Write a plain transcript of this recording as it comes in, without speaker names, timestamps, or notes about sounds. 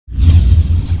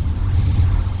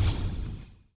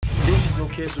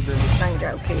okay, Zubin.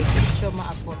 Sandra, okay. It's Choma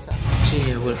Apota.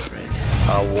 Chinya Wilfred.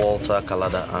 Walter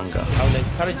Kalada Anga. I will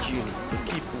encourage you to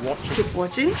keep watching. Keep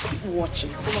watching. Keep watching.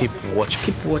 Keep watching.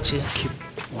 Keep watching. Keep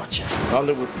watching.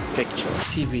 Nollywood Picture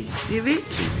TV. TV.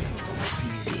 TV.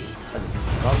 TV.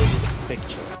 Nollywood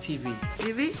Picture TV.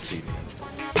 TV. TV.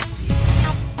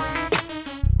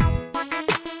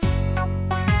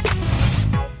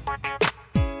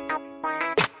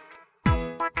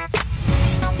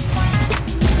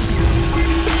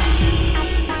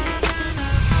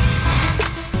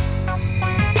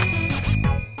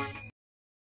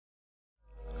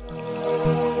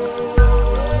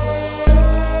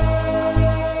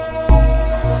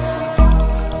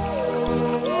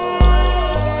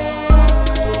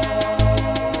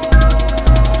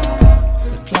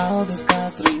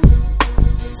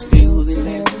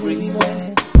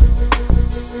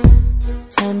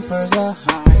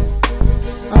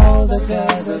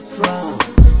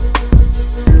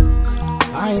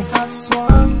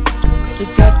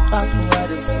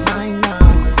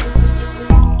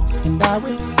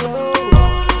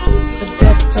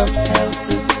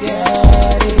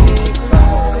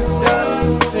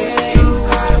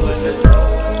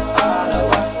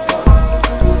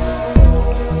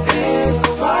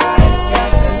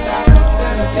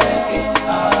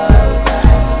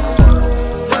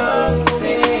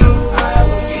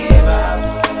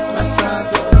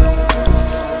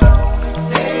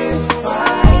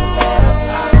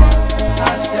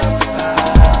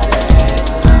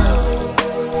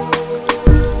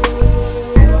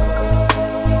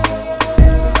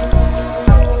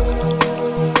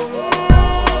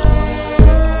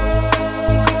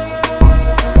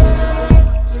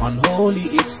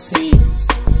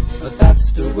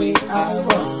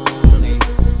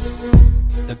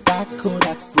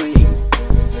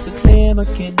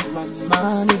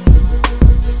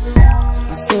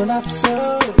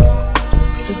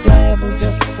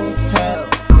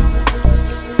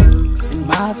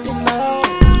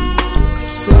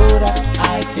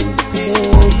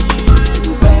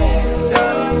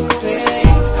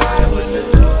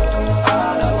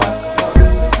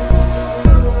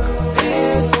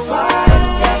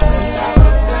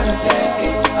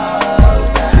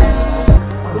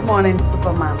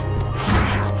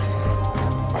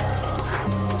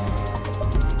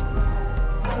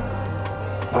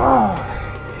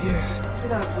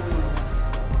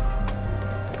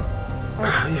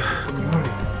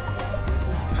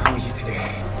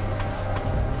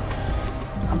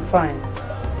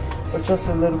 Just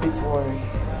a little bit worried.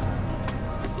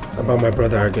 About my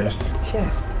brother, I guess.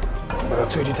 Yes. But I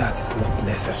told you that it's not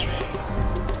necessary.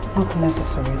 Not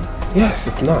necessary? Yes,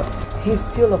 it's not. He's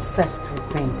still obsessed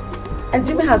with me. And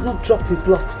Jimmy has not dropped his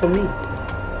lust for me.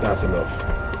 That's enough.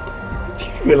 Do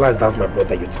you realize that's my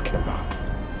brother you're talking about?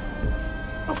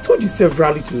 I've told you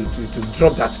severally to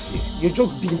drop that fear. You're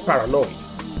just being paranoid.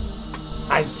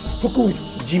 I've spoken with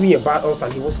Jimmy about us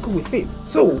and he was cool with it.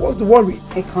 So, what's the worry?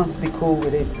 He can't be cool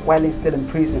with it while he's still in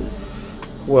prison.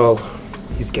 Well,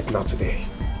 he's getting out today.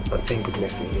 And thank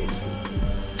goodness he is.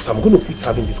 So I'm going to quit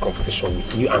having this conversation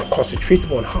with you and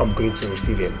concentrate on how I'm going to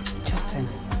receive him. Justin,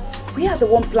 we are the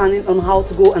one planning on how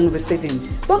to go and receive him.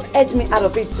 Don't edge me out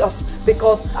of it just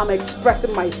because I'm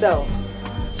expressing myself.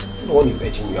 No one is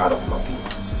edging you out of nothing.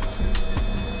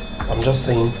 I'm just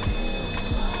saying,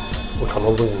 we can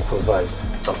always improvise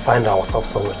and find ourselves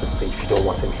somewhere to stay if you don't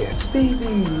want him here. Baby,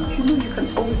 you know you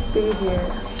can always stay here.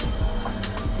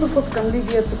 All of us can live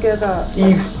here together.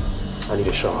 Eve, I need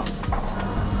a shower.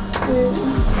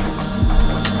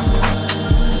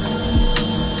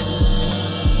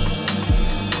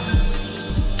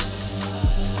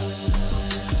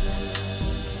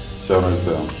 Sharon,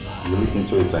 sir, we'll look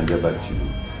into it and get back to you.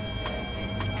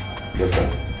 Yes, sir.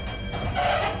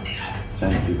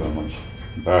 Thank you very much.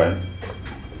 Bye.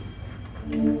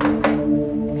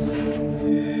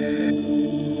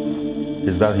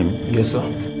 Is that him? Yes, sir.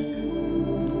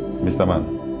 Mr. Man,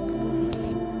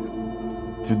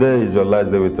 today is your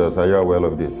last day with us. Are you aware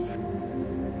of this?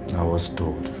 I was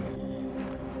told.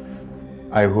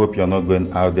 I hope you're not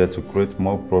going out there to create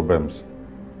more problems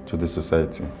to the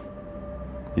society.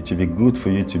 It will be good for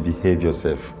you to behave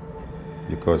yourself,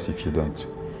 because if you don't,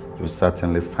 you'll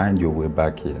certainly find your way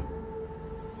back here.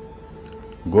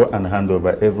 Go and hand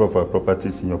over every of our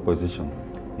properties in your possession,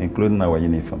 including our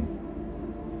uniform.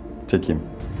 Take him.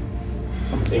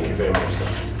 Thank you very much, sir.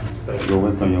 Thank you. You'll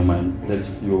work on your mind that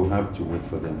you'll have to wait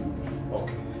for them.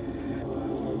 Okay.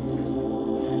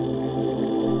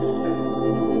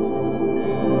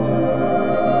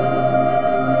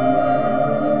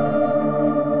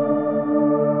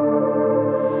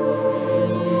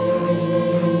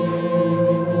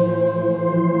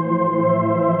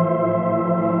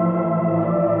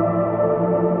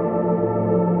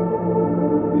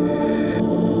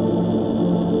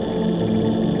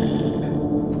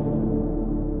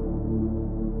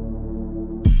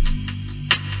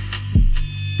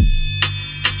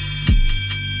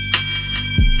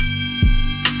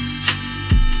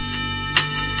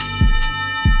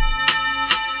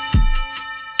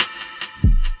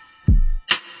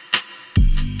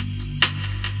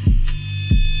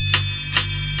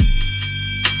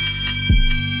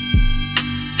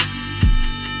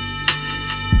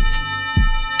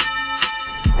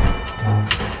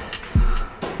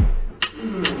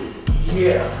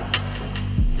 Yeah.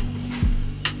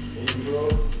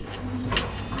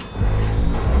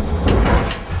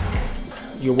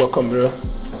 You're welcome, bro.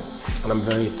 And I'm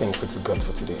very thankful to God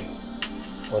for today.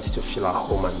 I want you to feel at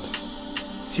home and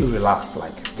feel relaxed,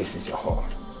 like this is your home.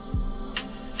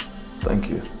 Thank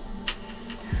you.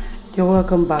 You're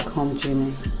welcome back home,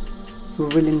 Jimmy. We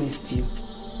really missed you.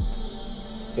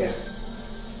 Yes.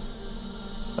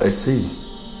 I see.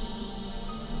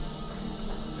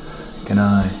 Can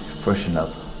I freshen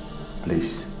up,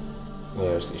 please?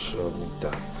 Yes, you sure need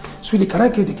that. Sweetie, can I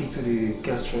get the key to the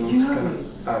guest room? You have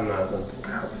it. No, I don't think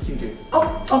I have it. You do.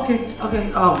 Oh, okay.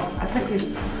 Oh, I think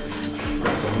it's...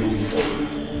 Come in.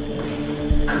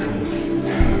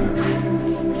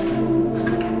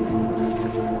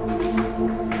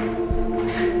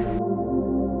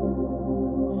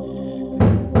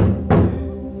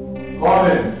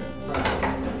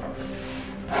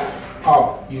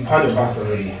 Oh, you've had a bath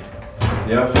already.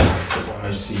 Yeah.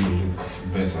 I see you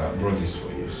look better. I brought this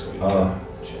for you, so you can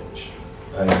change.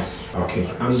 Thanks. Okay,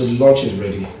 and the lunch is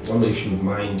ready. I don't know if you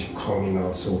mind coming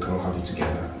out so we can have it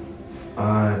together.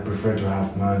 I prefer to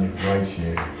have mine right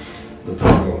here. No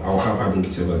problem. I'll have her bring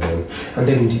it over then. And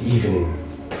then in the evening,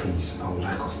 please, I would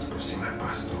like us to go see my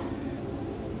pastor.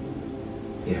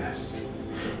 Yes.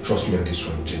 Trust me on this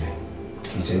one, Jenny.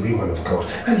 He's a real man of God.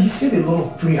 And he said a lot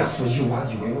of prayers for you while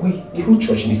you were away. The whole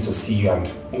church needs to see you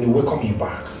and welcome you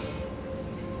back.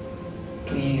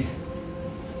 Please.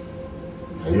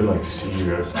 Are you like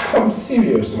serious? I'm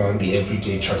serious, man. The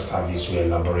everyday church service will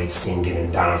elaborate singing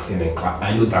and dancing and clap.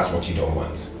 I know that's what you don't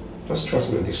want. Just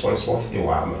trust me on this one. It's worth your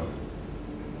while, man.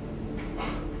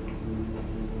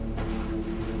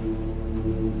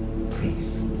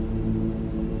 Please.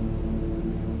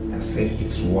 I said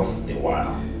it's worth the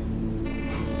while.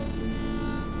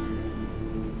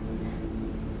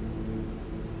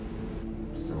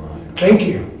 Thank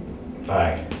you.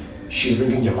 Alright. She's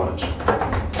bringing your lunch.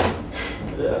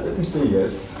 Yeah, let me say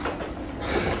yes.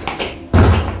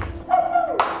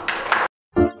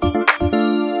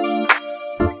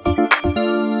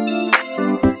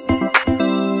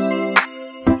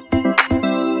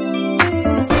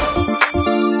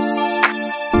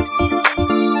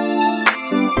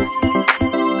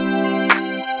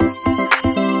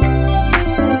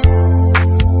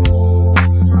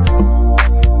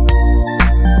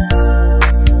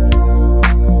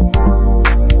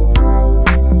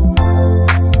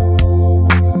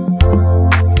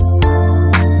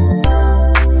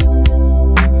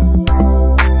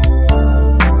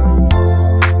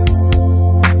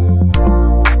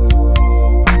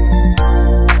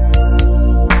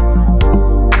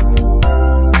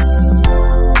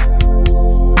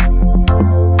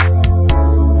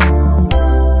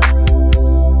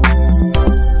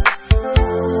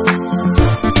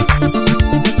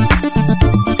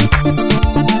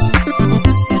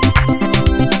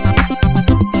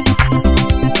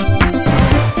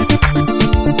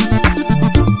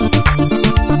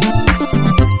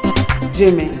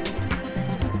 Jimmy,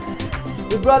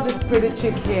 we brought this pretty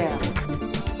chick here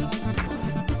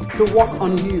to work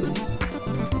on you,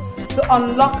 to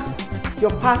unlock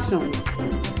your passions,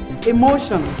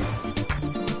 emotions,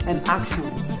 and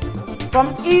actions.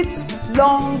 From 8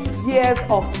 long years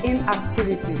of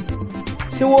inactivity,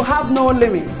 she will have no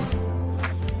limits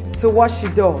to what she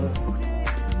does,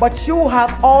 but she will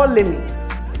have all limits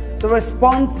to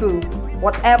respond to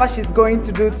whatever she's going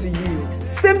to do to you.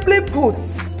 Simply put,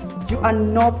 you are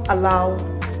not allowed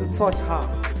to touch her.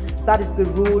 That is the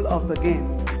rule of the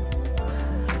game.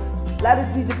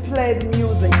 Let the DJ play the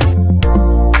music.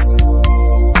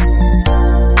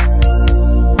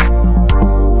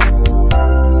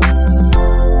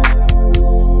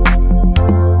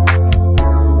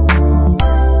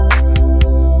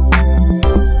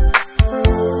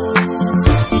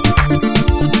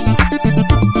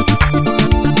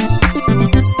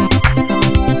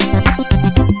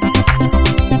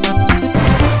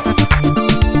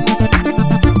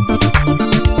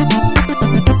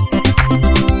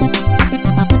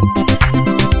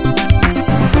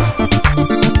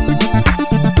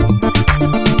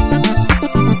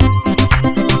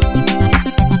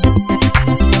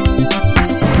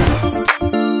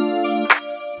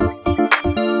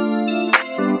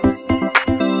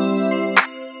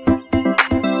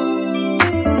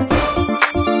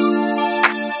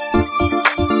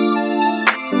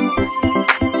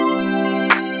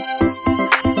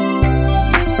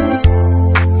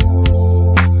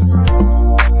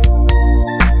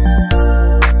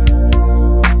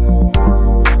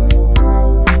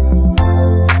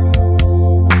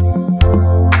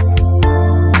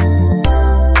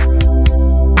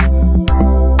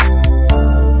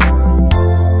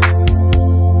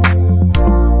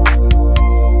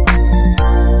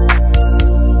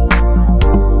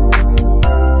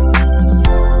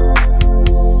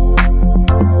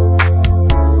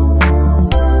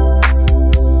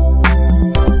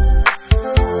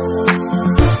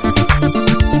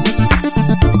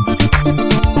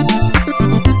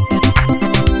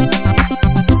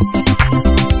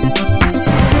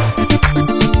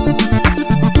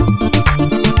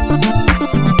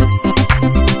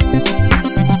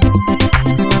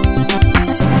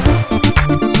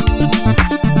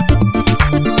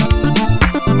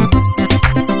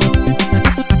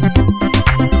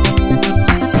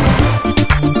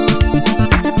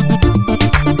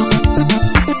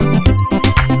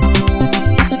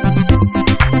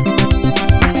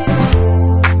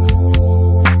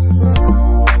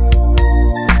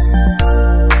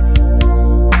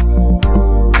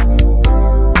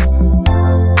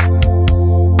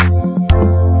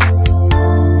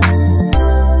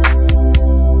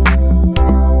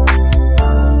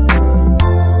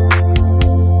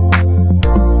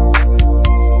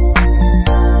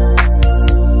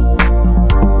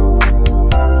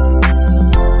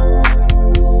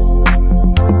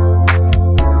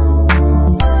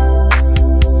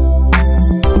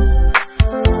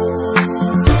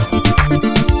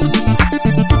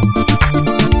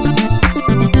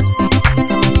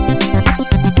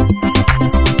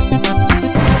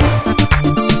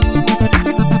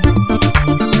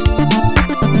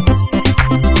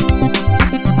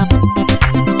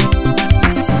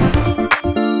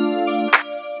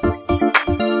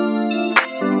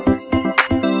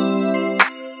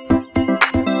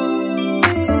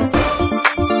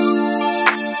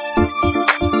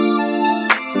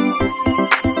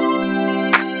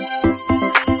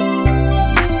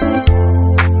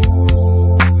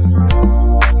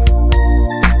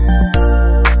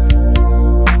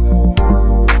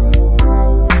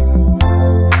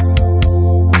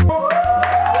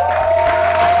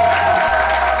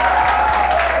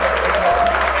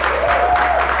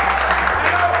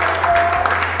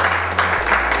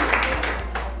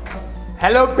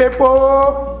 Hello,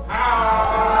 people.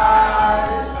 Hi.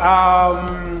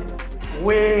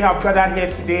 We have gathered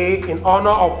here today in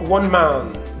honor of one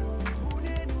man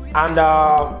and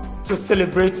to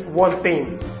celebrate one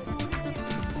thing.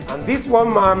 And this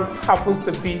one man happens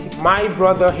to be my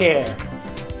brother here.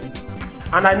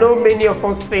 And I know many of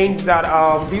us think that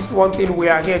this one thing we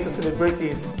are here to celebrate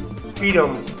is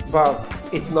freedom, but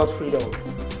it's not freedom.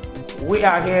 We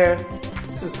are here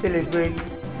to celebrate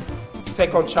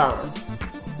second chance.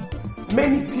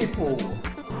 Many people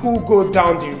who go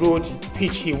down the road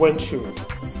which he went through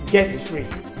get free,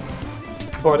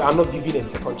 but are not given a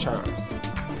second chance.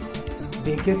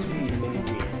 They get free in many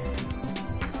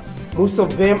ways. Most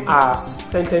of them are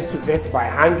sentenced to death by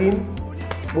hanging,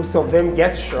 most of them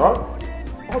get shot,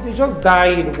 or they just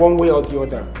die in one way or the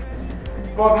other.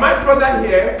 But my brother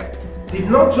here did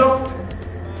not just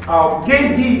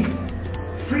gain his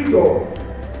freedom,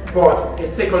 but a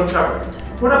second chance.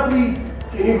 Brother, please,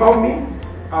 can you help me?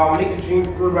 Make the drinks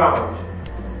go round.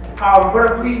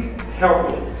 Brother, please help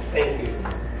me. Thank you.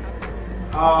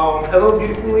 Hello,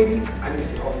 beautiful lady. I need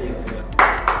to help me as well.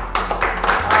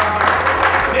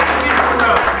 Make the drinks go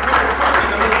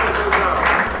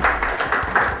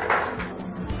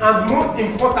round. And most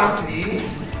importantly,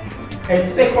 a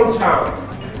second chance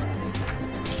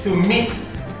to meet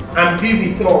and be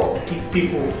with us, his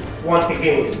people, once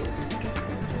again.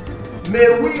 May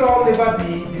we all never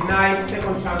be denied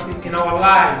second chances in our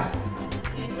lives.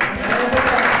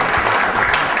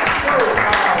 So,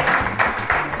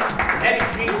 let the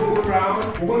drinks go around.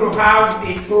 We're going to have a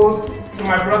toast to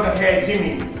my brother here,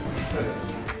 Jimmy.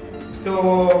 To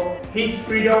his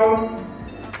freedom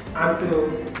and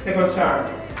to second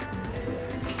chance.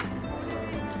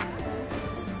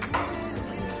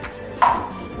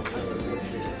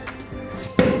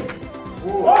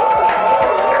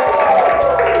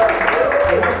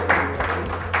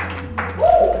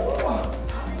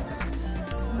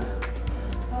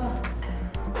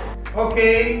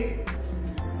 Okay.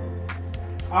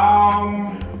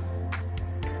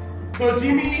 To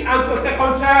Jimmy and to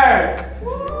second chance.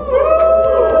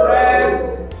 Cheers.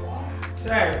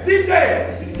 Cheers.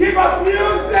 DJ, give us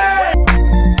music.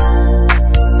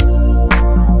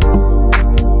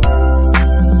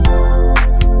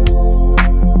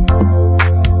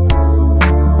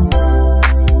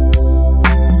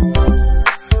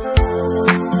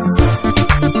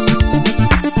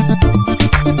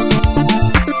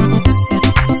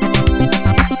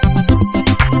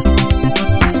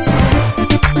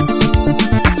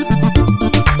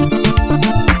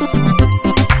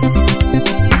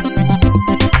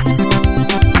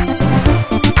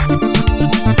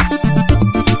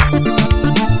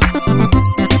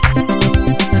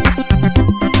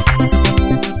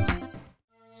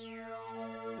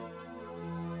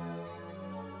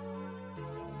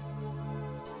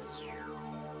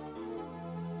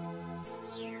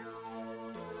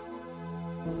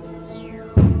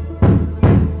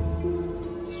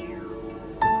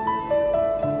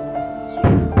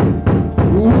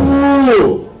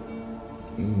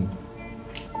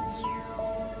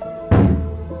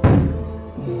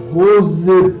 Who's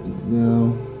it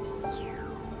now?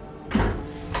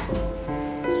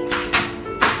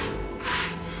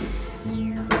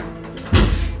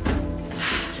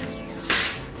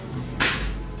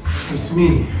 It's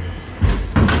me.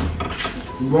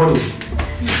 Good morning.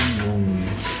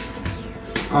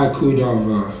 I could have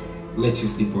let you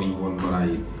sleep all you want, but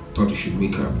I thought you should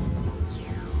wake up.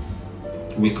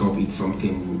 Wake up, eat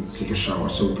something, take a shower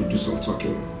so we could do some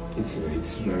talking.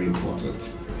 It's very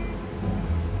important.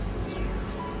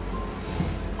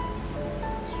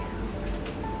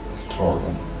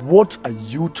 What are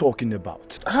you talking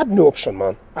about? I had no option,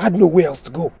 man. I had nowhere else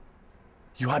to go.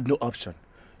 You had no option.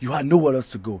 You had nowhere else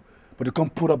to go. But you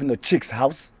can't put up in a chick's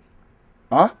house?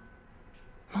 Huh?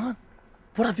 Man,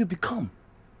 what have you become?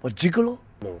 A gigolo?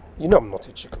 No, you know I'm not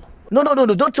a gigolo. No.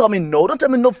 Don't tell me no. Don't tell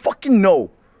me no fucking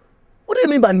no. What do you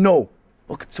mean by no?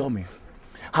 Okay, tell me.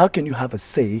 How can you have a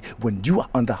say when you are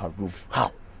under her roof?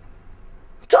 How?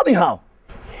 Tell me how.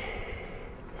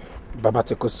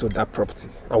 Babateko sold that property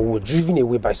and we were driven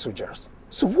away by soldiers.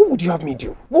 So what would you have me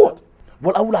do? What?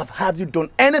 Well, I would have had you done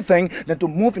anything than to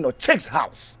move in a chick's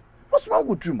house. What's wrong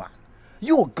with you, man?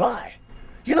 You a guy.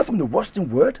 You're not from the Western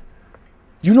world.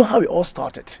 You know how it all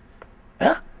started.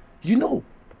 Huh? You know.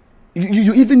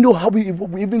 You even know how we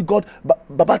even got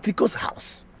Babatiko's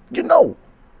house. You know.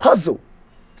 Hustle.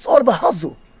 It's all about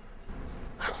hustle.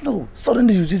 I don't know.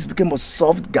 Suddenly you just became a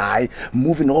soft guy,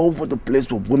 moving all over the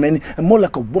place with women, and more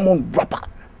like a woman rapper.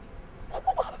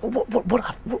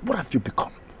 What have you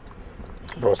become?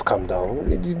 Bros, calm down.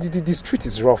 The street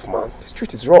is rough, man. The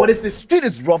street is rough. But if the street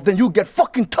is rough, then you get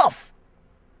fucking tough.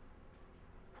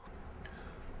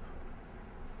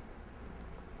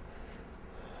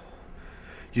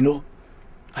 You know,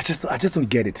 I just don't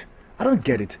get it. I don't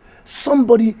get it.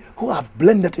 Somebody who have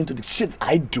blended into the shits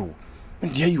I do,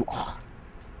 and here you are,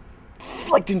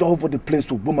 flicking all over the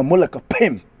place with woman more like a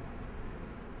pimp.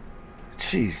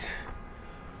 Jeez.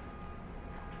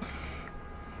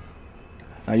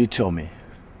 Now you tell me,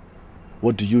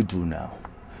 what do you do now?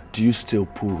 Do you still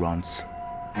pull runs?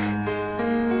 Am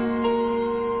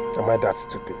I that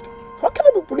stupid? How can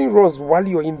I be pulling runs while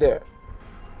you're in there?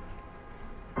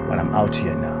 When I'm out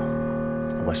here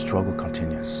now, our struggle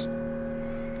continues.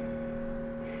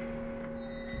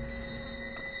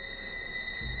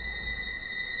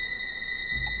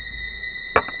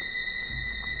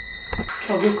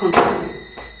 Struggle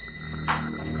continues.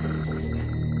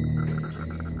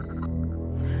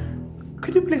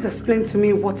 Could you please explain to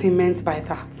me what he meant by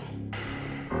that?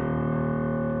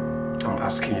 I'm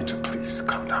asking you to please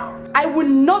calm down. I will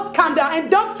not calm down,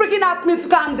 and don't freaking ask me to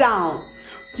calm down.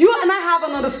 You and I have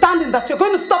an understanding that you're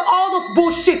going to stop all those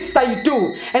bullshits that you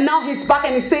do. And now he's back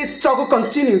and he says struggle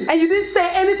continues. And you didn't say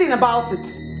anything about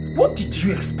it. What did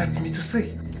you expect me to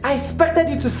say? I expected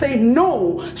you to say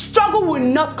no. Struggle will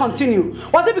not continue.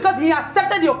 Was it because he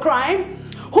accepted your crime?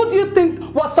 Who do you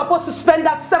think was supposed to spend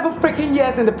that 7 freaking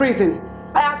years in the prison?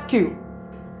 I ask you.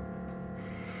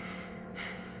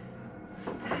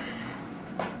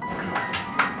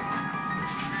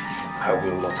 I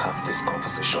will not have this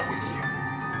conversation with you.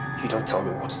 You don't tell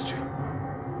me what to do.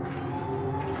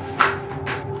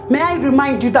 May I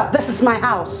remind you that this is my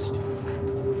house?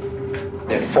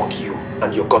 Then fuck you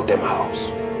and your goddamn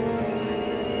house.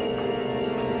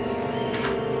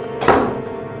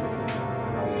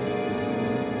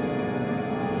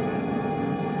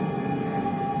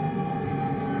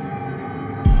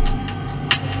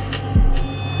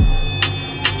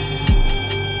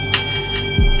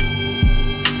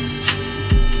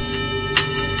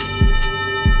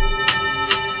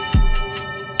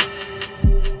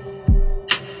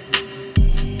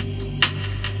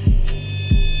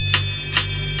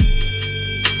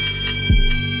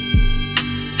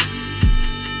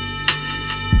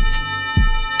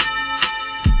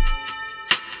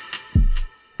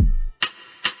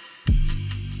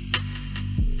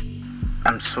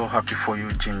 I'm so happy for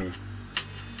you, Jimmy.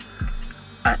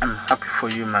 I am happy for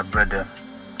you, my brother.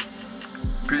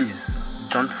 Please,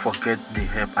 don't forget the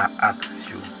help I asked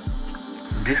you.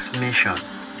 This mission,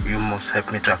 you must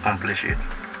help me to accomplish it.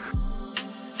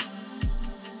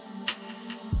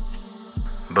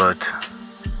 But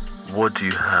what do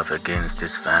you have against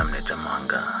this family,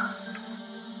 Jamanga?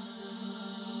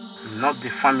 Not the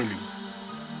family,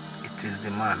 it is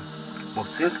the man. But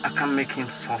since I can make him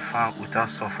suffer without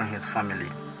suffering his family,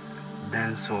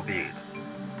 then so be it.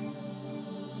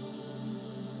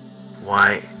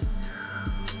 Why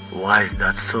is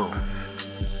that so?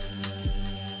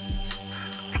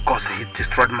 Because he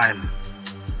destroyed my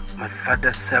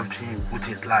father served him with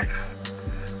his life,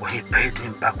 but he paid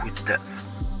him back with death.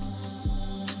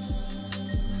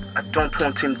 I don't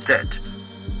want him dead,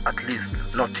 at least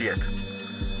not yet.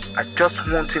 I just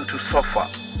want him to suffer.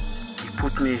 He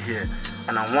put me here,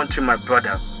 and I want you, my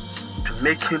brother, to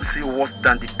make him see worse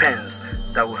than the pains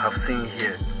that we have seen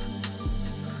here.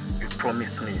 You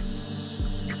promised me.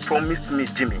 You promised me,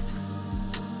 Jimmy.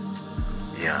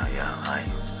 Yeah,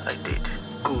 I did.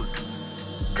 Good.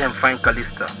 Then find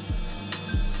Callista.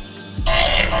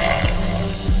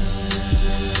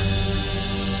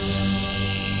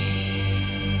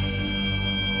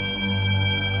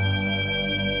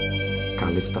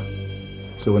 Callista.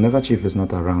 So whenever Chief is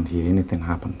not around here, anything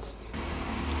happens?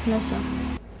 No, sir.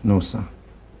 No, sir.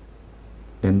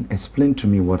 Then explain to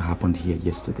me what happened here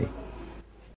yesterday.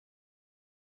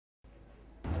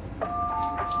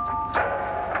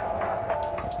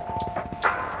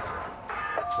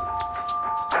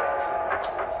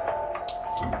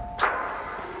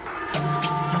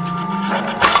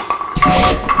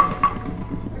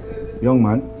 Young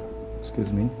man,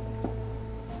 excuse me.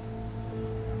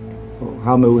 Oh,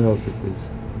 how may we help you, please?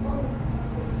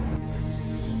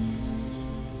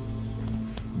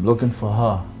 I'm looking for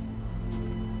her.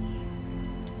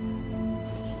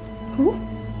 Who?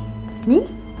 Me?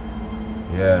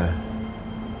 Yeah,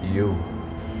 you.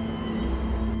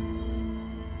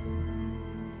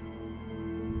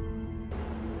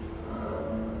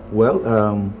 Well,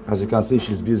 as you can see,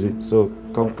 she's busy, so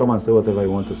come and say whatever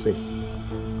you want to say.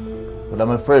 But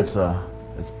I'm afraid, sir,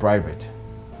 it's private.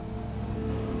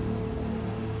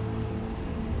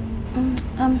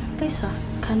 Please, sir,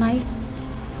 can I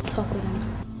talk with him?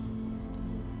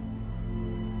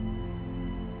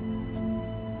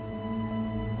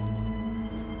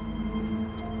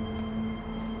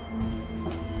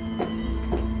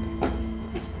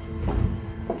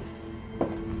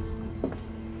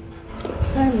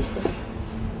 Mister,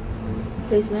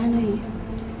 please, may I know you?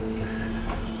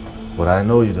 But I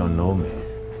know you don't know me.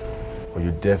 But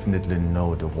you definitely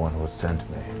know the one who sent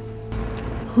me.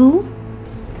 Who?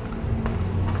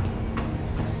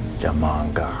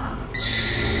 Jamanga.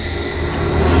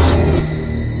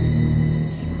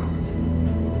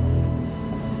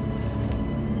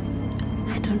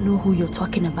 I don't know who you're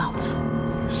talking about.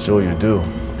 Sure you do.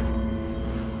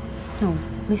 No,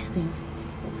 listen.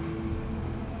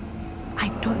 I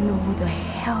don't know who the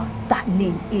hell that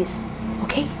name is,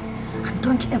 okay? And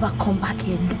don't you ever come back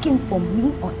here looking for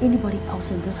me or anybody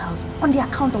else in this house on the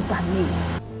account of that name.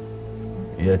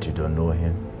 Yet you don't know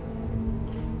him.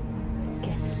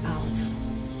 Get out.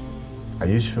 Are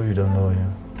you sure you don't know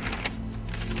him?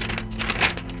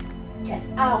 Get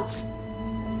out.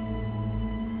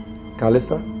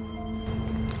 Callista?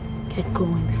 Get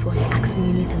going before you ask me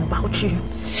anything about you.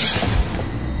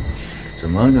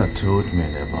 Jamanga told me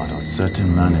about a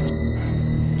certain manager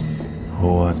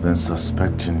who has been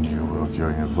suspecting you of your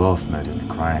involvement in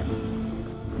the crime.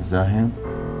 Is that him?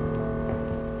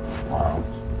 Wow.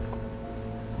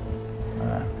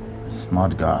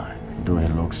 Smart guy, though he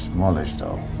looks smallish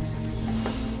though.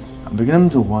 I'm beginning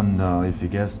to wonder if he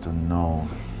gets to know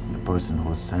the person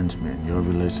who sent me and your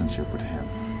relationship with him.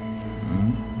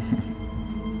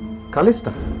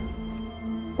 Callista,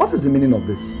 what is the meaning of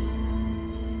this?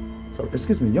 Sorry,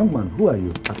 excuse me, young man, who are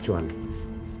you actually?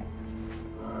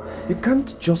 You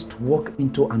can't just walk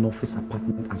into an office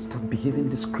apartment and start behaving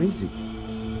this crazy.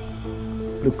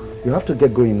 Look, you have to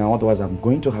get going now, otherwise I'm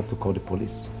going to have to call the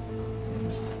police.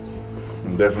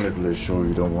 I'm definitely sure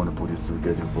you don't want the police to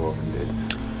get involved in this.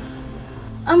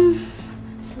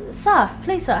 Sir,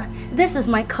 please sir, this is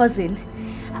my cousin.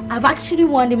 I've actually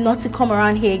warned him not to come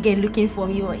around here again looking for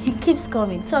me, but he keeps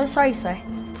coming. So sorry sir,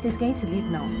 he's going to leave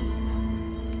now.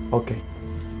 Okay,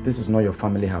 this is not your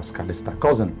family house, Callista.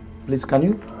 Cousin, please can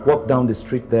you walk down the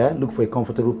street there, look for a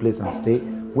comfortable place and stay.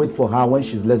 Wait for her. When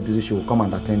she's less busy, she will come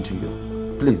and attend to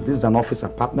you. Please, this is an office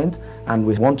apartment and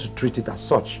we want to treat it as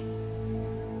such.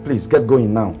 Please, get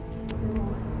going now.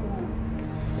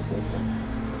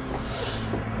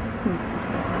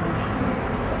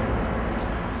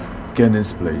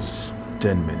 Kenneth's place,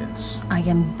 10 minutes. I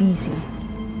am busy.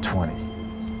 20.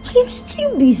 I am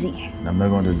still busy. And I'm not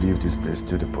going to leave this place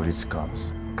till the police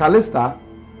comes. Callista,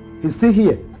 he's still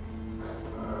here.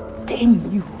 Damn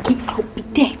you, get out, be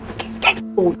there. Get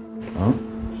out. Huh?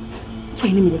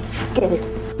 20 minutes, get it.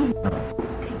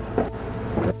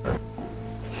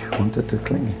 You wanted to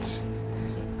clean it.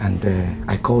 And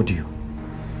I called you.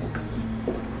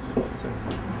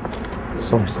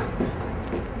 Sorry, sir.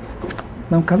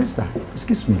 Now, Callista,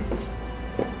 excuse me.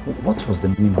 What was the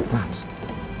meaning of that?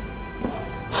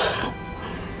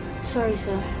 Sorry,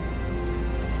 sir.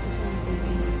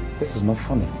 This is not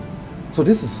funny. So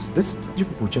you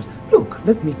people just, look,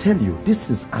 let me tell you, this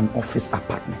is an office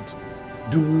apartment.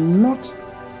 Do not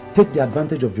take the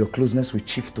advantage of your closeness with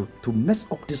Chief to mess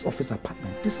up this office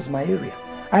apartment. This is my area.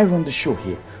 I run the show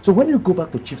here. So when you go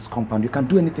back to Chief's compound, you can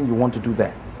do anything you want to do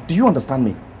there. Do you understand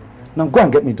me? Now go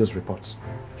and get me those reports.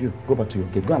 You, go back to your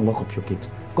gate. Go and lock up your gate.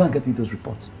 Go and get me those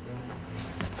reports.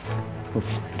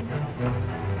 Okay.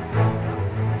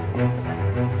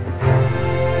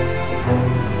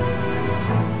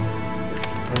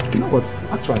 You know what?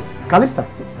 Actually, Callista.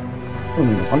 No,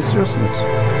 on a serious note.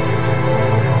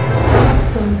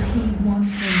 What does he want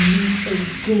from me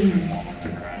again?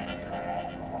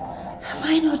 Have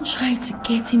I not tried to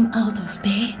get him out of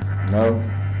there? No,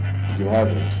 you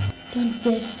haven't. Don't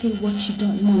dare say what you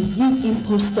don't know, you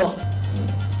impostor.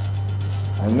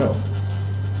 I know.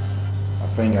 I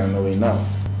think I know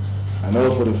enough. I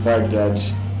know for the fact that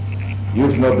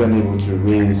you've not been able to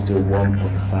raise the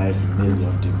 1.5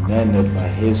 million demanded by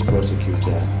his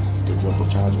prosecutor to drop the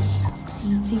charges.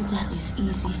 You think that is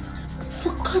easy?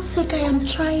 For God's sake, I am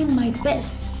trying my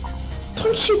best.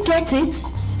 Don't you get it?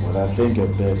 But I think your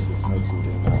best is not good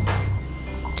enough.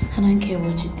 I don't care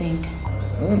what you think.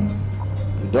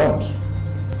 You don't?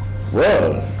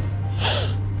 Well,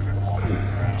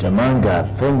 Jamanga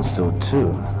thinks so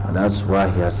too, and that's why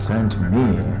he has sent me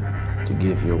to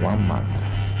give you 1 month.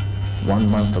 1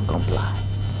 month to comply.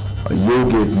 Or you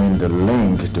give me the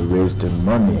link to raise the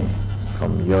money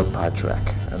from your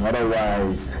patriarch. And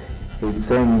otherwise, he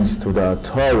sends to the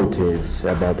authorities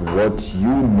about what you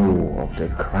know of the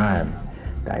crime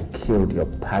that killed your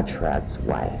patriarch's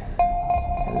wife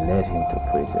and led him to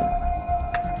prison.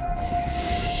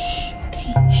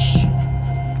 Shh.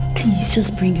 Please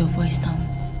just bring your voice down.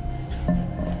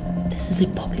 This is a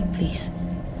public place.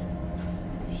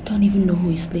 You don't even know who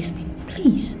is listening.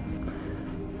 Please.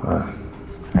 Well,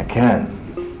 I can.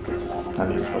 At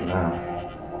least for now.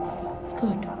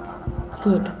 Good.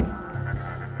 Good.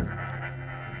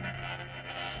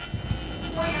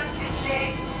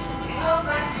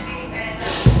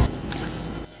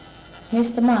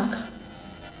 Mr. Mark,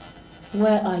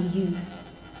 where are you?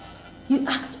 You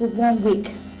asked for 1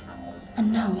 week,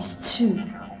 and now it's 2.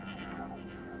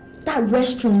 That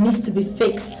restroom needs to be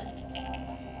fixed.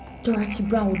 Dorothy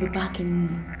Brown will be back in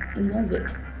 1 week.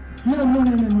 No,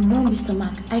 Mr.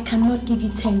 Mark. I cannot give you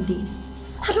 10 days.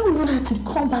 I don't want her to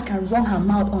come back and run her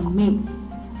mouth on me.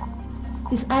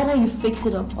 It's either you fix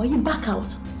it up or you back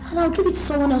out, and I'll give it to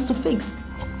someone else to fix.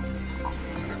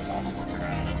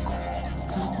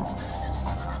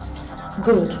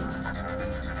 Good.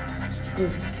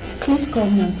 Good. Please call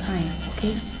me on time,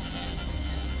 okay?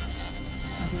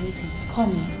 I'll be waiting. Call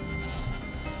me.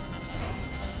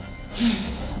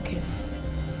 Okay.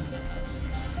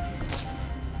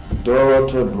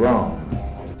 Dorothy Brown.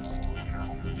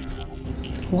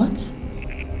 What?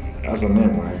 That's her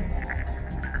name, right?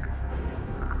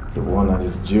 The one that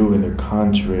is due in the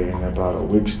country in about a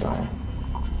week's time.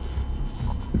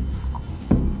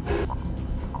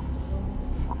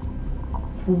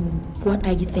 What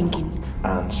are you thinking?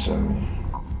 Answer me.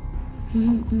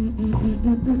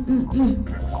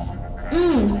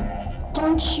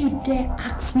 Don't you dare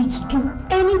ask me to do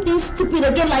anything stupid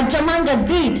again like Jamanga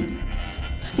did.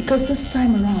 Because this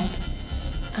time around,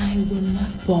 I will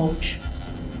not budge.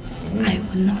 I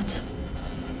will not.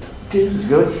 Okay, it's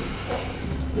good.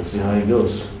 Let's see how it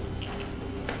goes.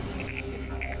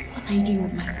 What are you doing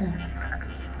with my phone?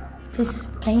 Please,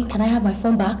 can I have my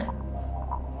phone back?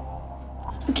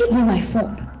 Give me my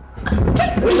phone.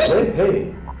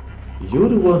 Hey. You're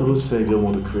the one who said you don't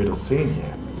want to create a scene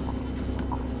here.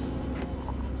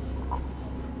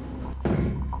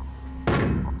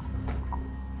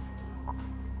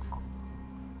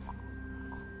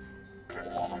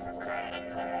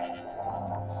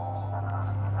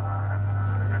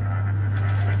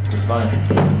 Fine.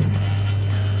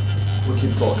 We'll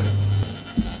keep talking.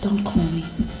 Don't call me.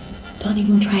 Don't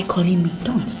even try calling me.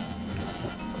 Don't.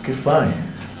 Okay, fine.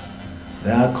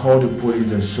 Then I'll call the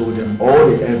police and show them all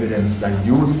the evidence that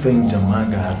you think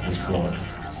Jamanga has destroyed.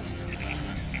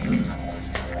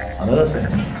 Another thing.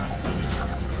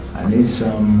 I need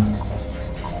some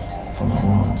from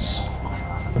horns.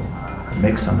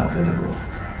 Make some available.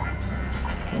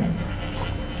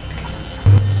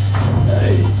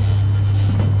 Hey.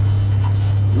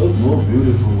 Look more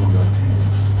beautiful with your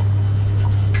tennis.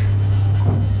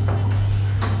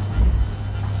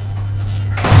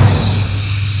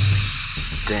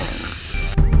 Dan.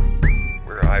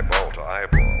 We're eyeball to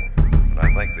eyeball, and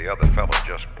I think the other fella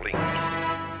just blinked.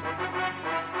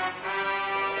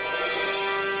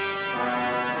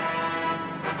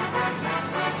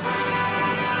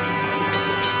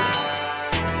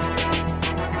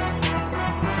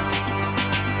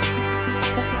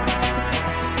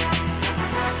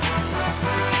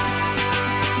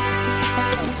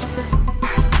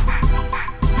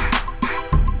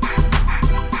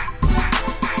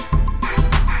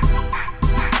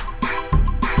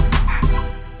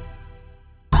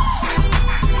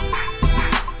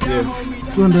 Yeah.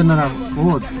 200 naira for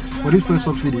what? For this first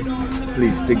subsidy?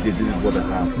 Please take this. This is what I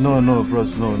have. No,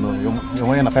 bros, no. You're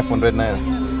weighing a 500 naira.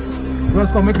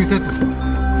 Bros, come make me settle.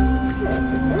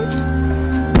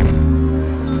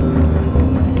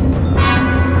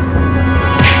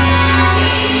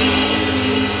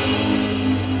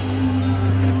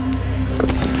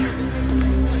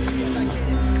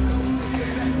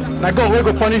 Now go, we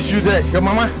go punish you there. Your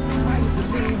mama.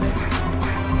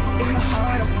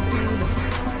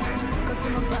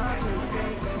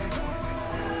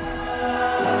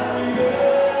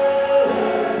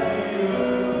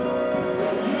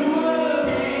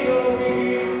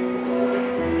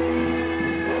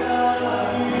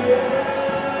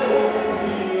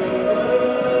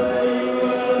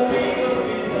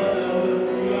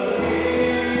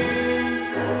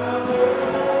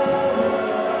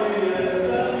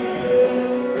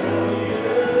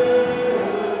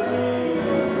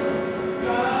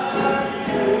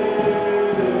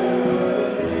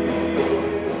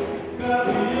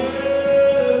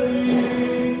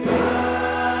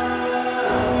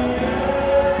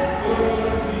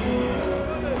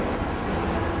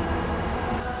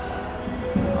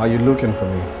 Are you looking for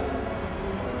me?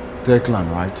 Declan,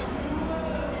 right?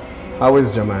 How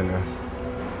is Jamanga?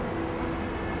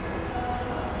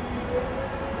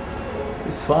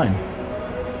 It's fine.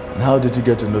 And how did you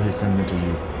get to know he sent me to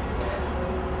you?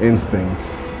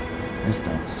 Instincts.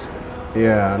 Instincts?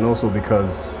 Yeah, and also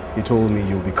because he told me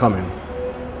you'll be coming.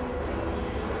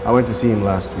 I went to see him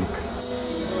last week.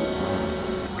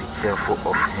 Be careful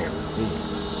of him. See?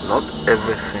 Not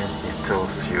everything he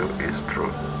tells you is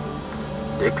true.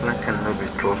 Declan cannot be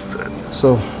trusted.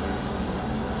 So,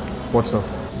 what's up?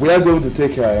 We are going to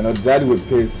take her, Daddy would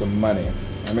pay some money.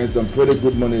 I mean, some pretty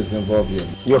good money is involved here.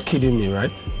 You're kidding me,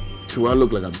 right? Do I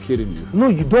look like I'm kidding you? No,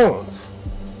 you don't.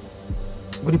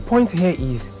 But the point here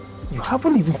is, you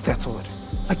haven't even settled.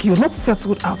 Like, you're not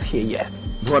settled out here yet.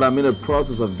 But I'm in the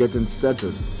process of getting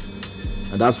settled.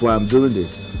 And that's why I'm doing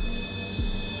this.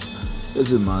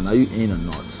 Listen, man, are you in or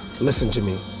not? Listen,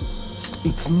 Jimmy.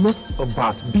 It's not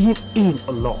about being in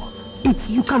or not.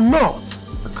 It's you cannot.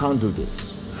 I can't do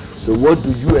this. So what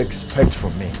do you expect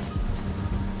from me?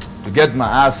 To get my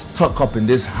ass stuck up in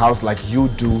this house like you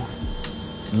do?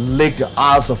 Lick the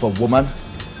ass of a woman?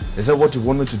 Is that what you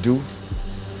want me to do?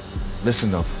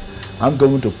 Listen up. I'm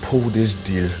going to pull this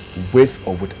deal with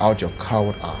or without your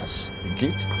coward ass. You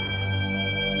get?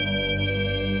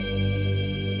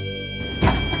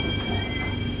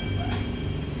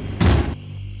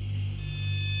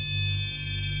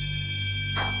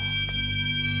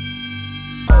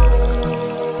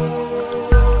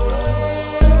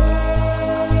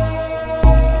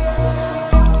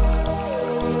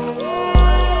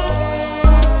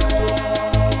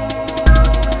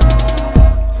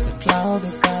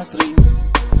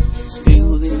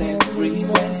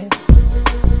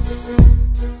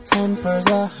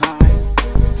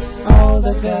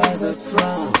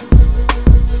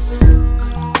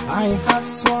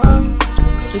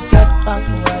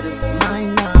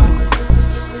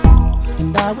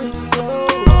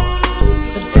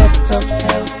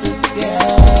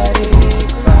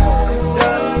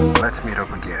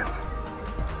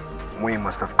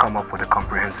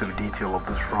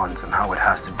 And how it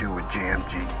has to do with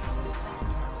JMG.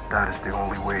 That is the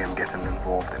only way I'm getting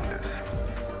involved in this.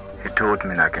 He told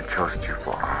me I can trust you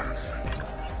for arms.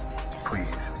 Please,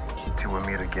 till we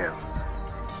meet again.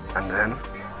 And then,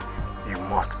 you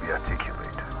must be articulate.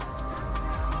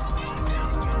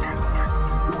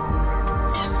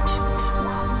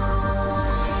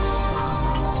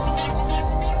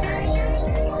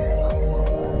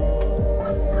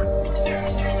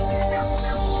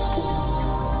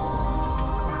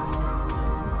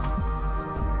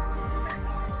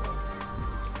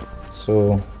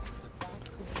 So,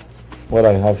 what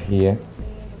I have here,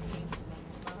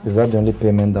 is that the only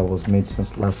payment that was made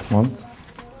since last month?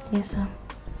 Yes, sir.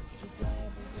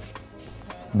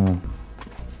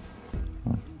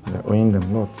 They're owing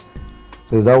them lots.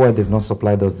 So is that why they've not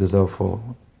supplied us diesel for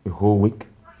a whole week?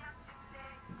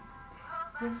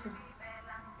 Yes, sir.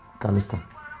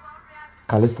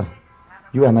 Callista,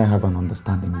 you and I have an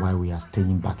understanding why we are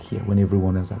staying back here when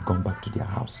everyone else has gone back to their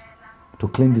house. To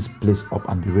clean this place up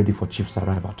and be ready for Chief's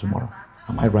arrival tomorrow.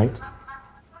 Am I right?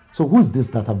 So who is this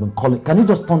that I've been calling? Can you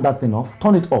just turn that thing off?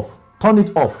 Turn it off. Turn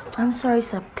it off. I'm sorry,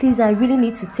 sir. Please, I really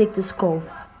need to take this call.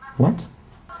 What?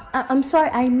 I'm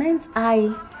sorry. I meant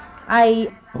I...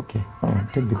 Okay. All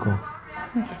right. Take the call.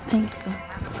 Okay. Thank you, sir.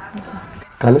 Okay.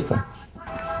 Callista.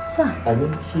 Sir. I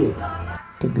mean here.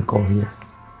 Take the call here.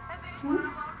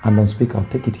 And then speak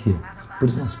out. Take it here.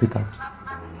 Put it on speak out.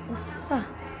 Sir.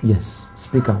 Yes.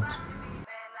 Speak out.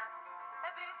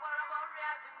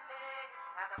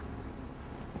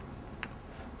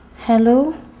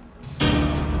 Hello?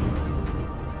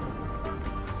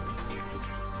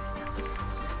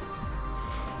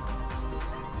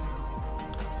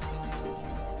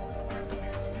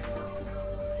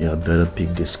 You better pick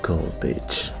this call,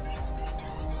 bitch.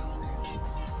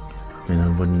 And I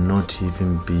would not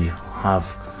even be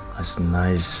half as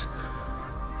nice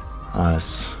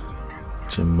as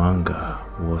Chimanga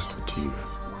was with you.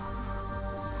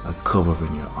 A cover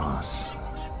in your ass.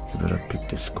 You better pick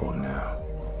this call now.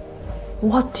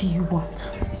 What do you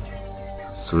want?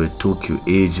 So it took you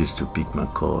ages to pick my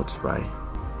calls, right?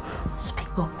 Speak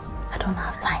up. I don't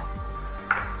have time.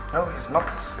 No, it's not.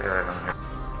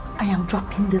 I am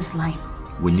dropping this line.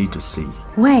 We need to see.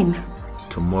 When?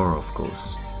 Tomorrow, of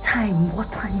course. Time?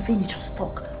 What time? Then you just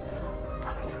talk.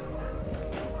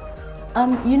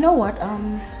 You know what?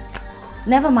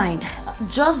 Never mind.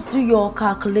 Just do your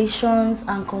calculations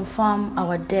and confirm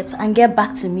our debt and get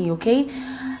back to me, okay?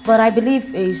 But I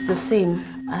believe it's the same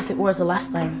as it was the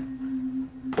last time.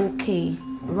 Okay,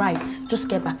 right. Just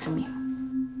get back to me.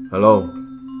 Hello?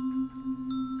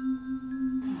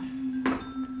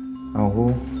 And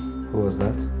who was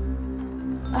that?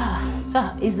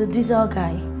 Sir, it's the diesel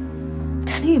guy.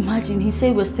 Can you imagine? He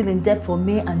said we're still in debt for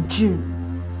May and June.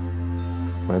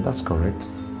 Well, that's correct.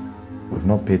 We've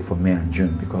not paid for May and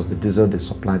June because the diesel they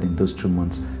supplied in those 2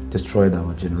 months destroyed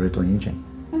our generator engine.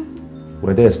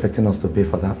 Were they expecting us to pay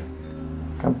for that?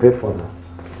 Can't pay for that.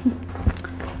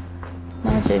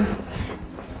 Imagine.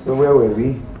 So where were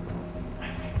we?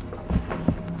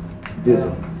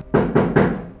 Diesel.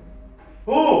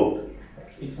 Who?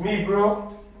 It's me,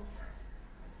 bro.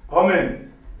 Come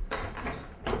in.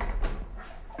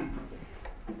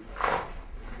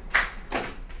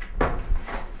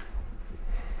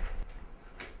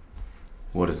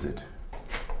 What is it?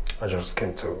 I just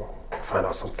came to find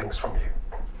out some things from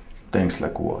you. Things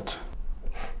like what?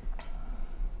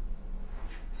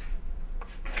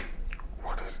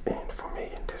 What is in for me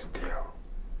in this deal?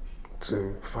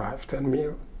 2, 5, 10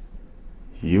 mil?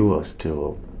 You are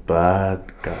still a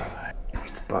bad guy.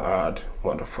 It's bad,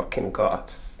 motherfucking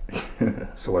gods.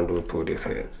 So when do we pull these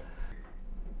heads?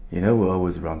 You know we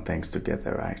always run things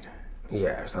together, right?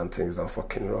 Yeah, some things don't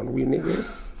fucking run. We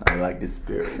niggas. I like the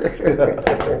spirit.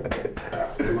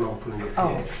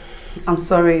 Oh, I'm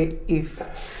sorry if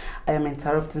I am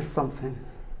interrupting something.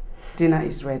 Dinner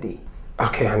is ready.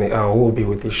 Okay, honey, we'll be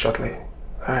with you shortly.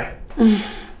 Alright.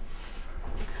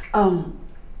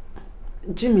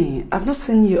 Jimmy, I've not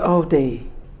seen you all day.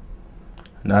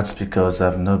 That's because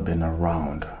I've not been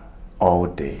around all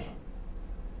day.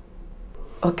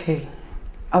 Okay,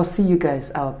 I'll see you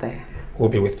guys out there. We'll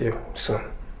be with you soon.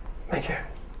 Thank you.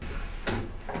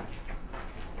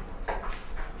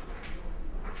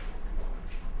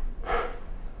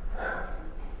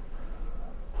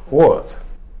 What?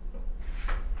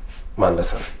 Man,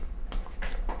 listen.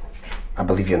 I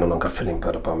believe you're no longer feeling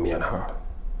bad about me and her.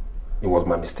 It was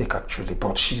my mistake actually,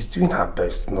 but she's doing her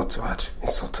best not to add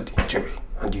insult to the injury,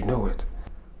 and you know it.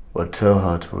 Well, tell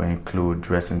her to include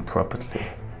dressing properly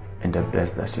in the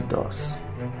best that she does.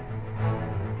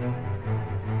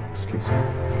 Excuse me.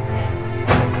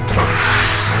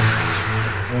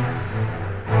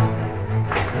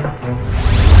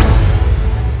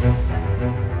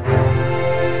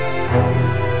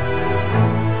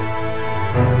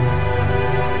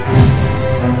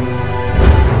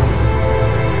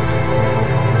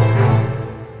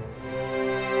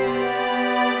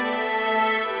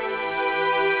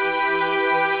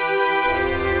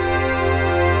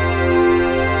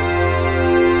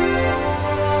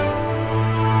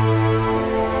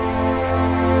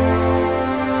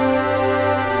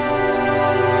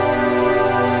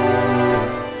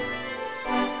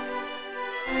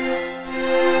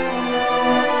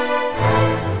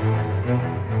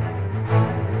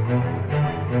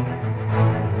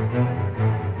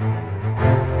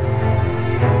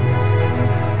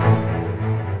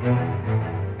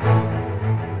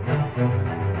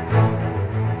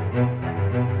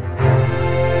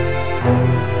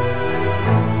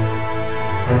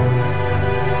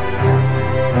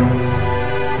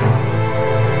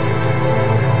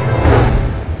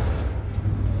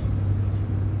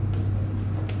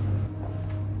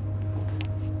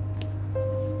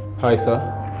 Hi, sir.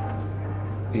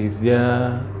 Is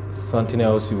there something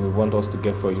else you would want us to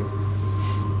get for you?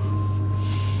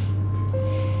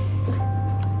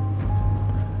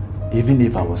 Even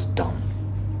if I was dumb,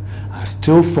 I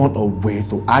still found a way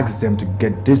to ask them to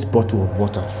get this bottle of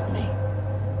water for me.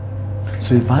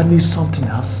 So if I need something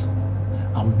else,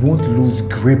 I won't lose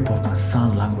grip of my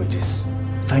sound languages.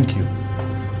 Thank you.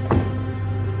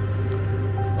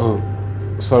 Oh,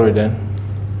 sorry then.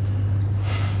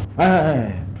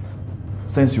 Hey.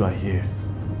 Since you are here,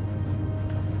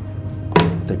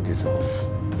 take this off.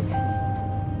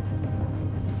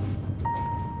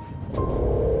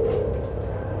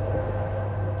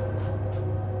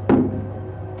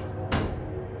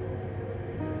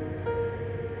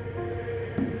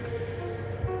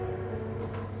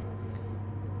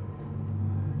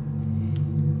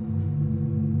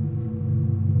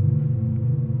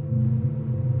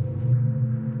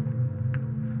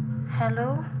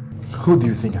 Hello? Who do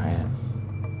you think I am?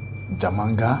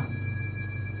 Jamanga?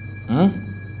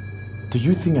 Do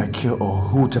you think I care a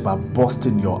hoot about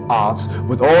busting your ass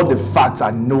with all the facts I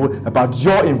know about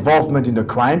your involvement in the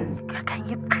crime? Can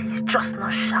you please just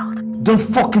not shout? Don't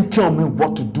fucking tell me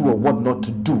what to do or what not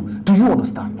to do. Do you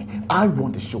understand me? I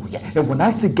run the show here, and when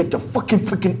I say get your fucking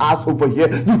freaking ass over here,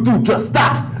 you do just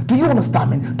that. Do you understand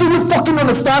me? Do you fucking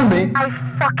understand me? I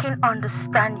fucking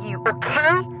understand you,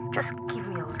 okay? Just give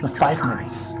me a little 5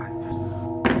 minutes.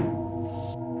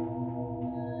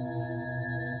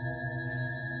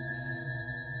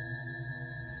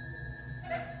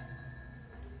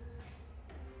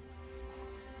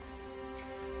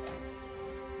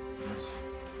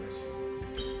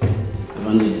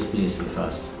 This, please be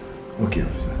fast. Okay,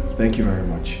 officer. Thank you very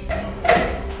much.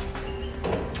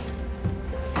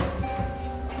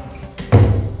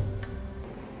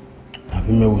 Have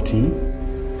you met with him?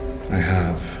 I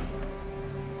have.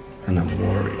 And I'm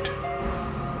worried.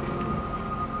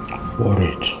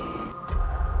 Worried?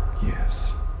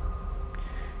 Yes.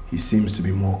 He seems to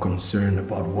be more concerned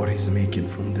about what he's making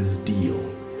from this deal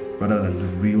rather than the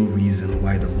real reason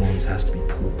why the loans has to be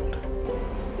pulled.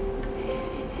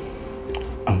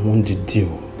 I want the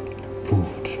deal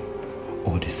pulled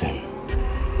or the same.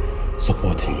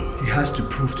 Support him. He has to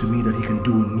prove to me that he can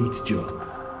do a neat job.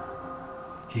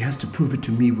 He has to prove it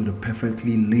to me with a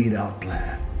perfectly laid out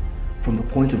plan. From the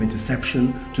point of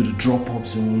interception to the drop-off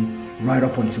zone, right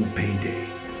up until payday.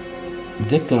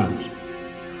 Declan,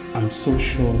 I'm so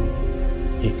sure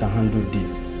he can handle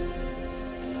this.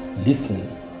 Listen,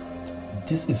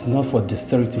 this is not for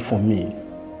dexterity for me.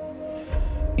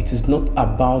 It is not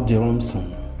about the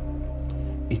ransom.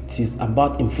 It is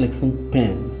about inflicting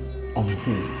pains on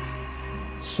him.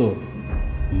 So,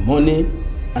 money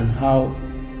and how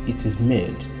it is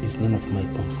made is none of my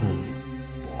concern.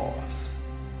 Boss,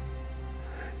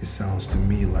 it sounds to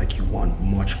me like you want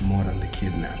much more than the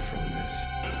kidnap from this.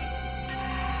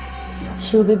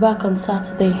 She'll be back on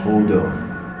Saturday. Hold on.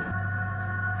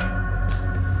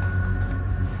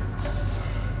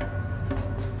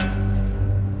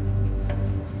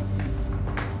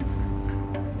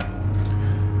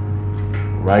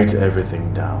 Write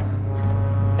everything down.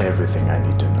 Everything I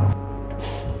need to know.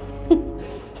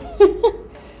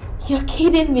 You're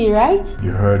kidding me, right?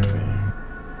 You heard me.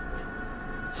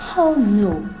 Oh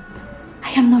no.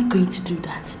 I am not going to do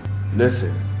that.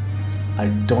 Listen, I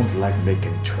don't like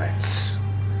making threats.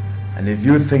 And if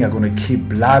you think I'm gonna keep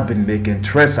blabbing making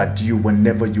threats at you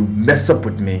whenever you mess up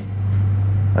with me,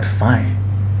 but fine.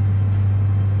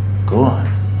 Go on.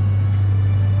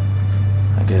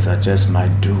 I guess I just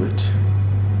might do it.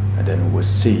 And then we'll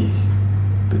see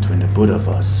between the both of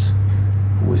us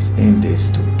who is in this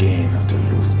to gain or to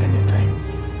lose anything.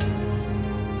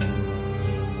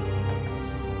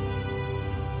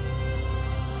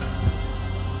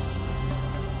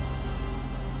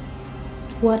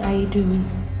 What are you doing?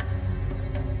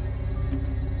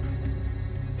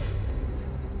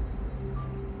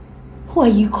 Who are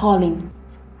you calling?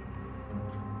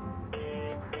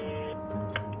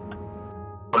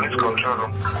 Police control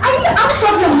room. Are you out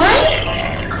of your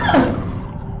mind? God.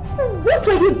 What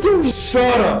are you doing?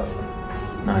 Shut up!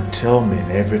 Now tell me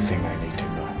everything I need to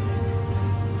know.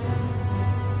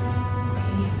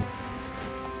 Okay.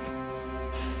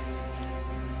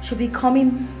 She'll be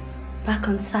coming back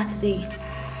on Saturday.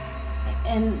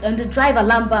 And the driver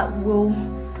Lambert will...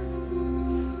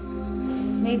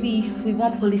 Maybe we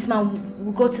want policeman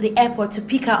will go to the airport to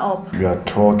pick her up. You are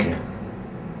talking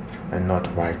and not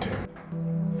writing.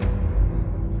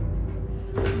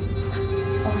 Okay.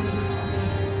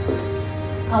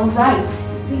 I'll write.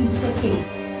 I think it's okay.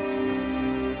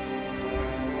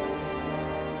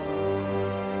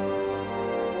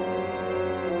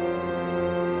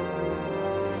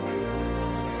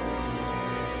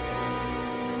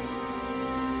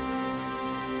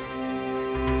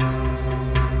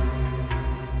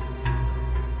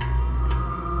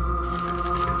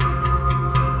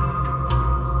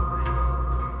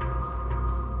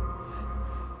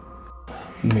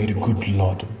 May the good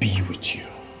Lord be with you.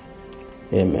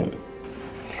 Amen.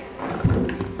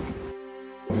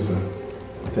 Officer,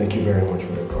 thank you very much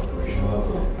for your cooperation.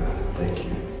 Thank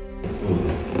you.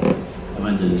 I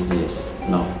went to this place.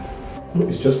 No. No,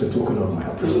 it's just a token of my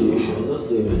appreciation. I'm just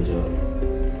doing my job.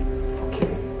 Okay.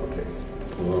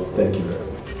 Thank you very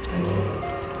much. Thank you.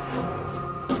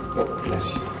 God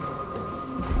bless you.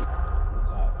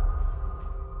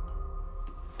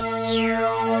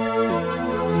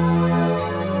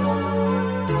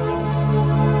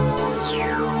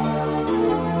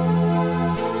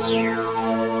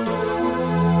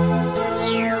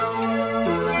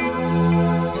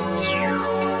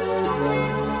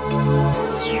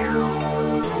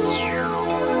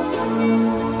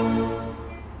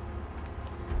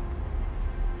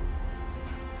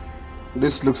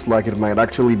 This looks like it might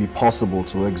actually be possible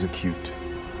to execute.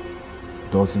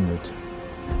 Doesn't it?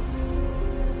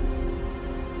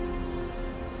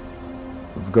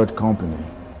 We've got company.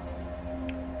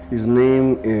 His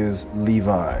name is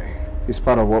Levi. He's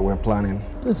part of what we're planning.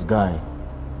 This guy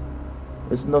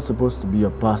is not supposed to be a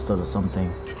bastard or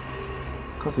something,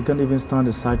 because he can't even stand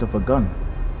the sight of a gun.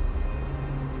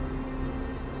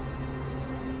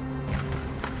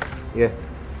 Yeah.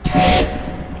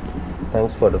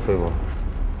 Thanks for the favor.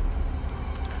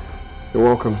 You're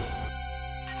welcome.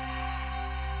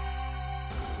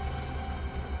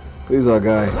 This is our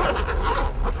guy.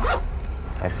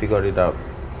 I figured it out.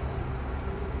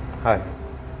 Hi.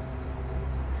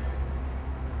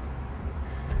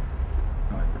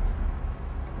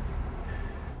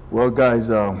 Well, guys,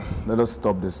 let us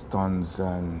stop the stunts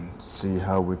and see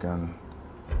how we can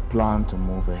plan to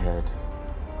move ahead.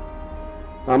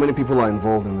 How many people are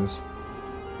involved in this?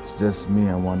 It's just me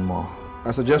and one more.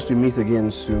 I suggest we meet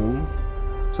again soon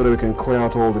so that we can clear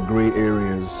out all the gray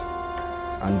areas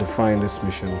and define this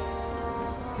mission.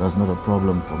 That's not a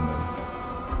problem for me.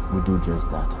 We do just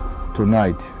that.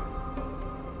 Tonight.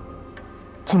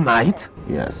 Tonight?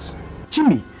 Yes.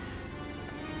 Jimmy,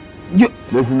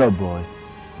 Listen up, boy.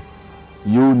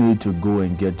 You need to go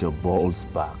and get your balls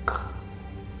back.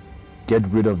 Get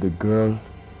rid of the girl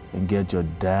and get your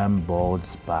damn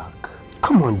balls back.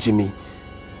 Come on, Jimmy.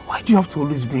 Why do you have to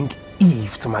always bring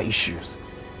Eve to my issues?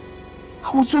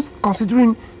 I was just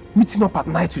considering meeting up at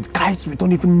night with guys we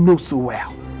don't even know so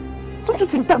well. Don't you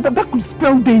think that could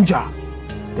spell danger?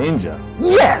 Danger?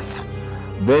 Yes!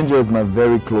 Danger is my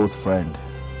very close friend,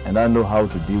 and I know how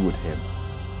to deal with him.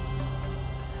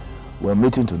 We're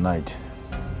meeting tonight.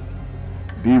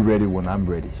 Be ready when I'm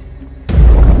ready.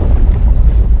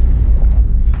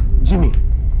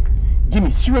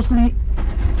 Jimmy, seriously?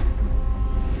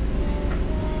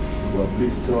 Well,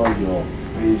 please tell your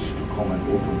page to come and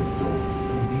open the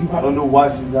door. I don't know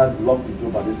why you guys locked the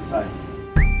door by this time.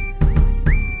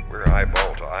 We're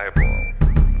eyeball to eyeball,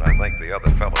 and I think the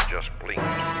other fellow just blinked.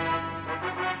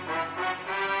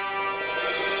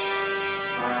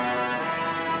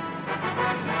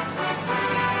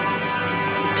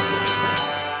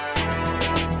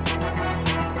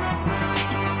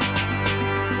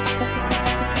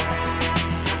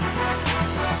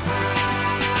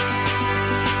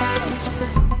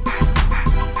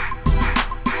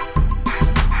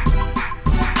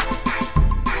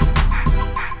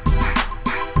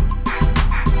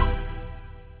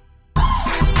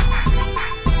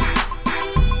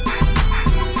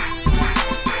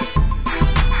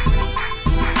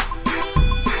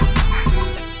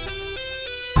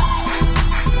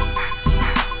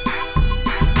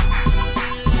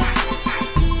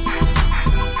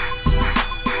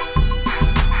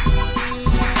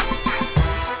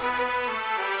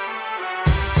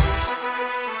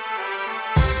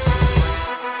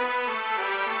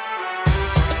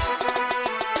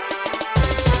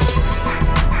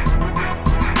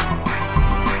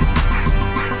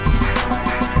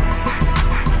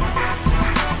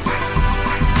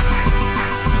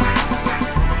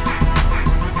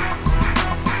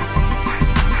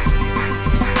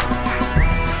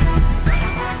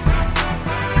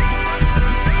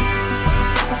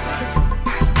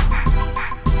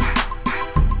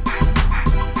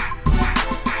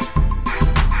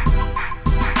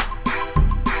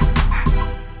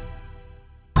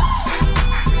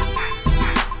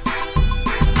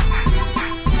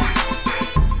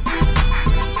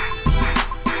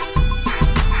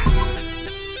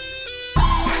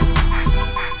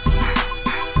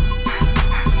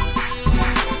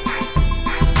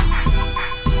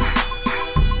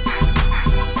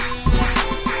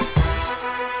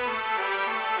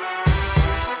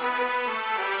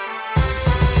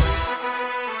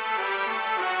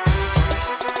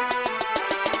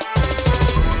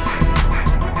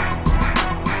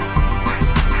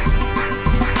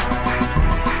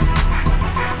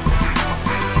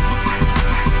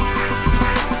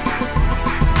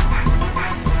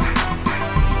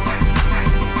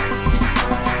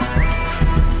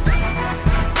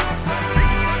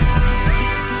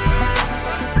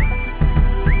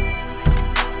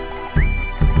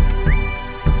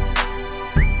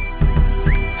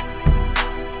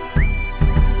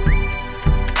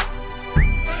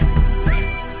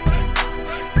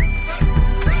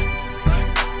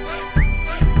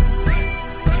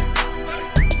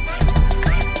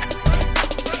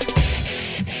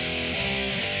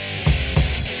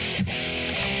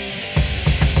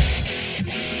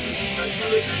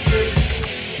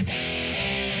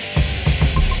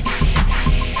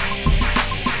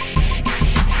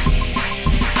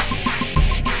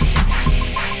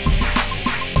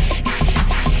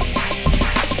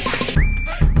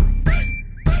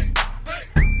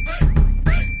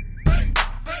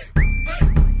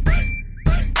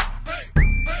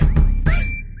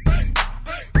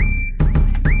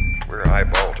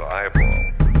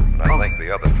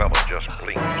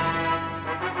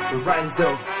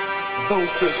 Lorenzo,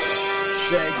 Vosis,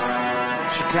 Shakes,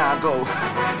 Chicago,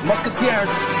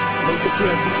 Musketeers.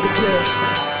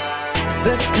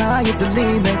 The sky is the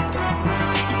limit.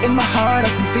 In my heart I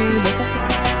can feel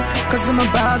it. cause I'm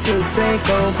about to take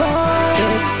over.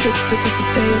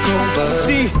 Take over.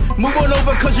 See, move on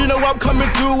over cause you know I'm coming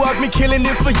through. I've been killing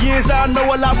it for years, I know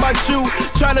a lot about you.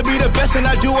 Trying to be the best and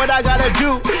I do what I gotta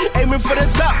do. Aiming for the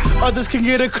top, others can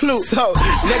get a clue. So,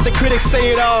 let the critics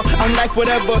say it all, I'm like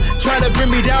whatever. Trying to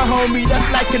bring me down, homie, that's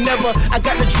like a never. I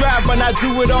got the drive and I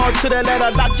do it all to the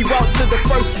letter. Knock you out to the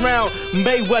first round,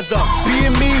 Mayweather.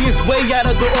 Being me is way out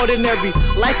of the ordinary.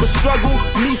 Life a struggle,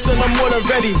 me so I'm more than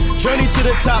ready. Journey to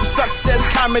the top, success,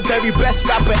 commentary. Best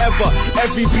rapper ever,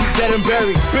 every beat dead and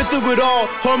buried. Been through it all,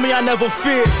 homie, I never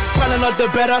feared. Find another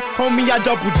better, homie, I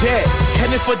double dead.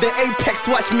 Heading for the apex,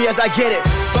 watch me as I get it.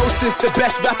 Ghost is the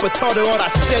best rapper, told her all I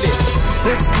said it.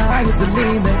 The sky is the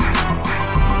limit.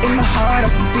 In my heart I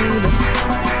can feel it.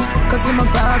 Cause I'm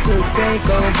about to take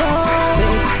over.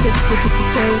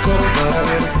 Take over.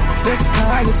 The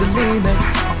sky is the limit.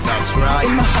 That's right.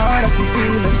 In my heart I can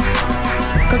feel it.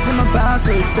 Cause I'm about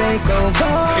to take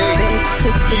over.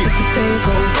 Take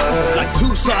over. Like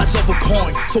two sides of a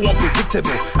coin, so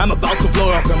unpredictable. I'm about to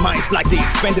blow up your minds like the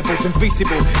Expendables,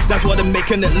 invisible. That's what I'm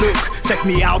making it look. Check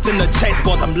me out in the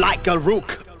chessboard, I'm like a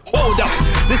rook. Hold up,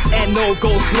 this ain't no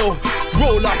go slow.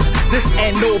 Roll up, this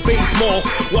ain't no baseball.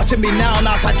 Watching me now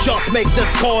as I just make this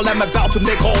call. I'm about to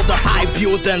make all the high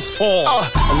buildings fall.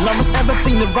 Love is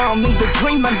everything around me. The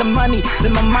dream and the money.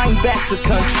 Send my mind back to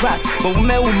contracts. But we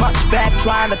made much back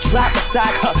trying to trap a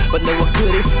sack. But no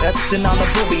goodie, that's still on the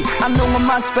booby. I know I'm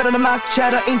much better than my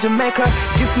cheddar in Jamaica.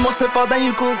 Gives more paper than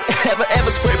you could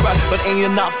ever scrape out. But ain't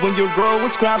enough when you roll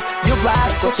with scraps. You're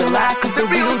right, but you like cause the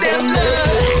real damn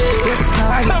love. The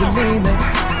sky is the limit.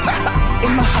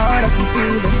 In my heart I can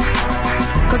feel it.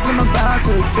 Cause I'm about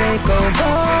to take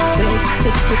over.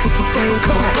 Take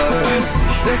over.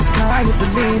 The sky is the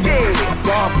limit.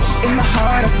 In my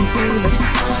heart I can feel it.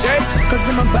 Cause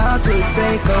I'm about to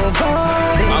take over.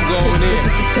 I'm going in.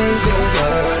 Take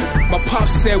over. My pop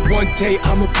said one day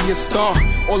I'ma be a star.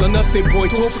 All or nothing, boy,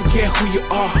 don't forget who you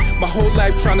are. My whole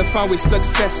life trying to find where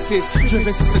success is.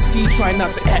 Driven to succeed, trying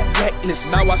not to act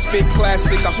reckless. Now I spit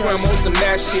classics, I swear I'm on some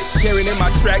that shit. Carrying in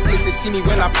my track list, they see me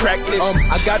when I practice.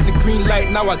 I got the green light,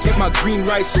 now I get my green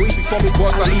right. So if you for me,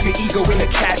 boss, I leave your ego in the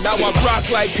casket. Now I rock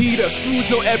like Peter, screws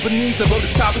no Ebenezer. But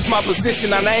the top is my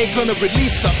position, and I ain't gonna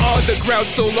release her. Underground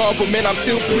so long, but man, I'm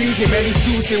still breathing. Man, these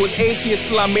dudes, they was atheists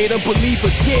till I made them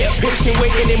believers. Yeah, patient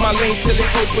waiting in my lane till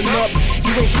it open up.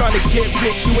 You ain't trying to get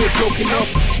rich, you ain't broken up.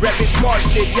 Rapping smart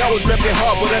shit, y'all was rapping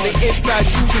hard, but on the inside,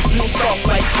 dudes was real soft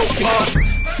like coconut.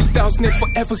 2000 and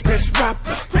forever's best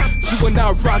rapper. You are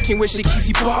now rocking with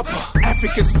Shakisi Barber.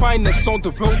 Africa's finest on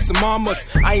the road to mamas.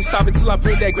 I ain't stopping till I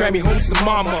bring that Grammy home to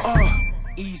mama.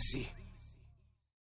 Easy.